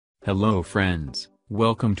Hello friends,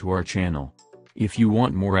 welcome to our channel. If you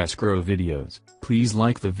want more escrow videos, please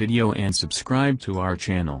like the video and subscribe to our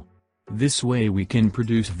channel. This way we can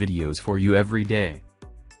produce videos for you every day.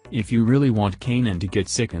 If you really want Kanan to get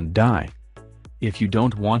sick and die. If you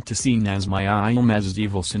don't want to see Nazma'ilmaz's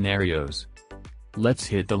evil scenarios. Let's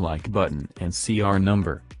hit the like button and see our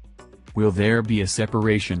number. Will there be a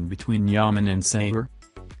separation between Yaman and Sahir?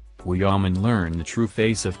 Will Yaman learn the true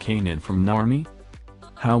face of Kanan from Narmi?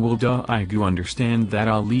 How will Da'igu understand that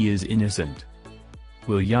Ali is innocent?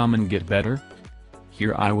 Will Yaman get better?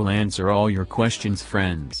 Here I will answer all your questions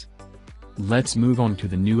friends. Let's move on to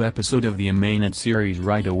the new episode of the Emanet series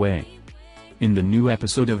right away. In the new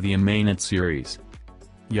episode of the Emanet series,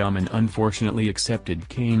 Yaman unfortunately accepted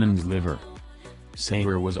Kanan's liver.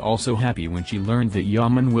 Sahir was also happy when she learned that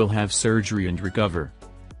Yaman will have surgery and recover.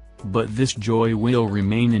 But this joy will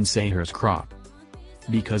remain in Sahir's crop.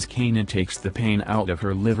 Because Kanan takes the pain out of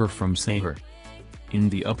her liver from Sahir. In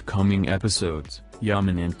the upcoming episodes,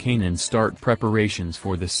 Yaman and Kanan start preparations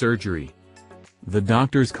for the surgery. The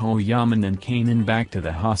doctors call Yaman and Kanan back to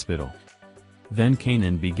the hospital. Then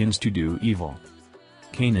Kanan begins to do evil.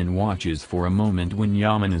 Kanan watches for a moment when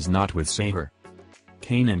Yaman is not with Sahir.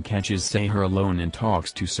 Kanan catches Sahir alone and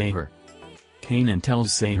talks to Sahir. Kanan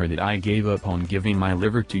tells Sahir that I gave up on giving my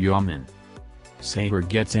liver to Yaman. Sahir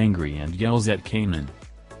gets angry and yells at Kanan.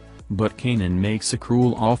 But Kanan makes a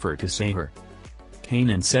cruel offer to Sahir.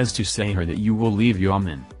 Kanan says to Sahir that you will leave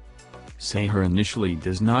Yaman. Sahir initially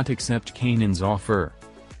does not accept Kanan's offer.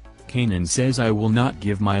 Kanan says I will not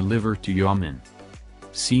give my liver to Yaman.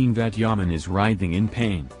 Seeing that Yaman is writhing in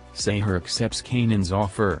pain, Sahir accepts Kanan's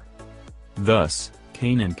offer. Thus,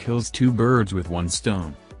 Kanan kills two birds with one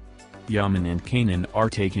stone. Yaman and Kanan are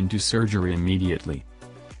taken to surgery immediately.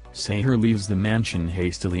 Sahir leaves the mansion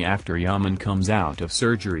hastily after Yaman comes out of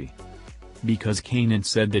surgery. Because Kanan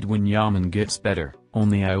said that when Yaman gets better,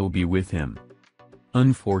 only I will be with him.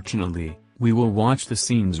 Unfortunately, we will watch the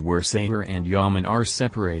scenes where Sahir and Yaman are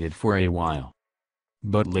separated for a while.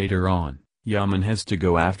 But later on, Yaman has to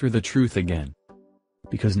go after the truth again.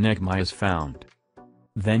 Because Nekmai is found.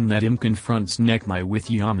 Then Nedim confronts Nekmai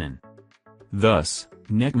with Yaman. Thus,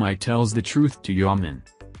 Nekmai tells the truth to Yaman.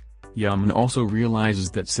 Yaman also realizes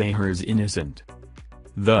that Sahir is innocent.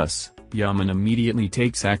 Thus, Yaman immediately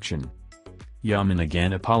takes action. Yaman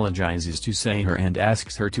again apologizes to Sahir and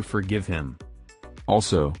asks her to forgive him.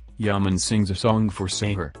 Also, Yaman sings a song for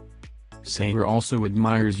Sahir. Sahir also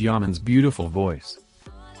admires Yaman's beautiful voice.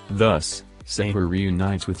 Thus, Sahir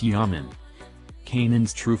reunites with Yaman.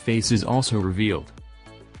 Kanan's true face is also revealed.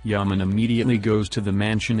 Yaman immediately goes to the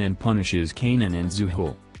mansion and punishes Kanan and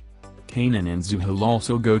Zuhal. Kanan and Zuhal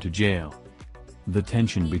also go to jail. The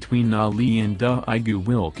tension between Ali and Da'igu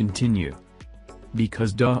will continue.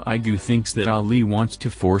 Because Da'igu thinks that Ali wants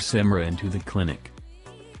to force Emra into the clinic.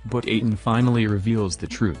 But Aiden finally reveals the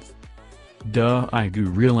truth.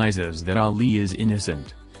 Da'igu realizes that Ali is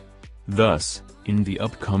innocent. Thus, in the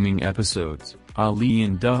upcoming episodes, Ali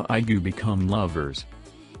and Da'igu become lovers.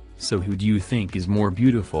 So who do you think is more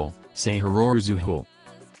beautiful, Sahir or Zuhal?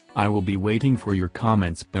 I will be waiting for your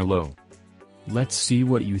comments below. Let's see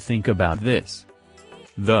what you think about this.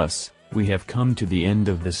 Thus, we have come to the end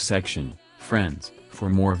of this section, friends. For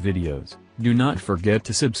more videos, do not forget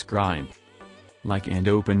to subscribe, like and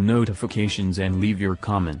open notifications and leave your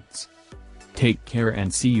comments. Take care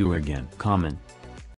and see you again. Comment.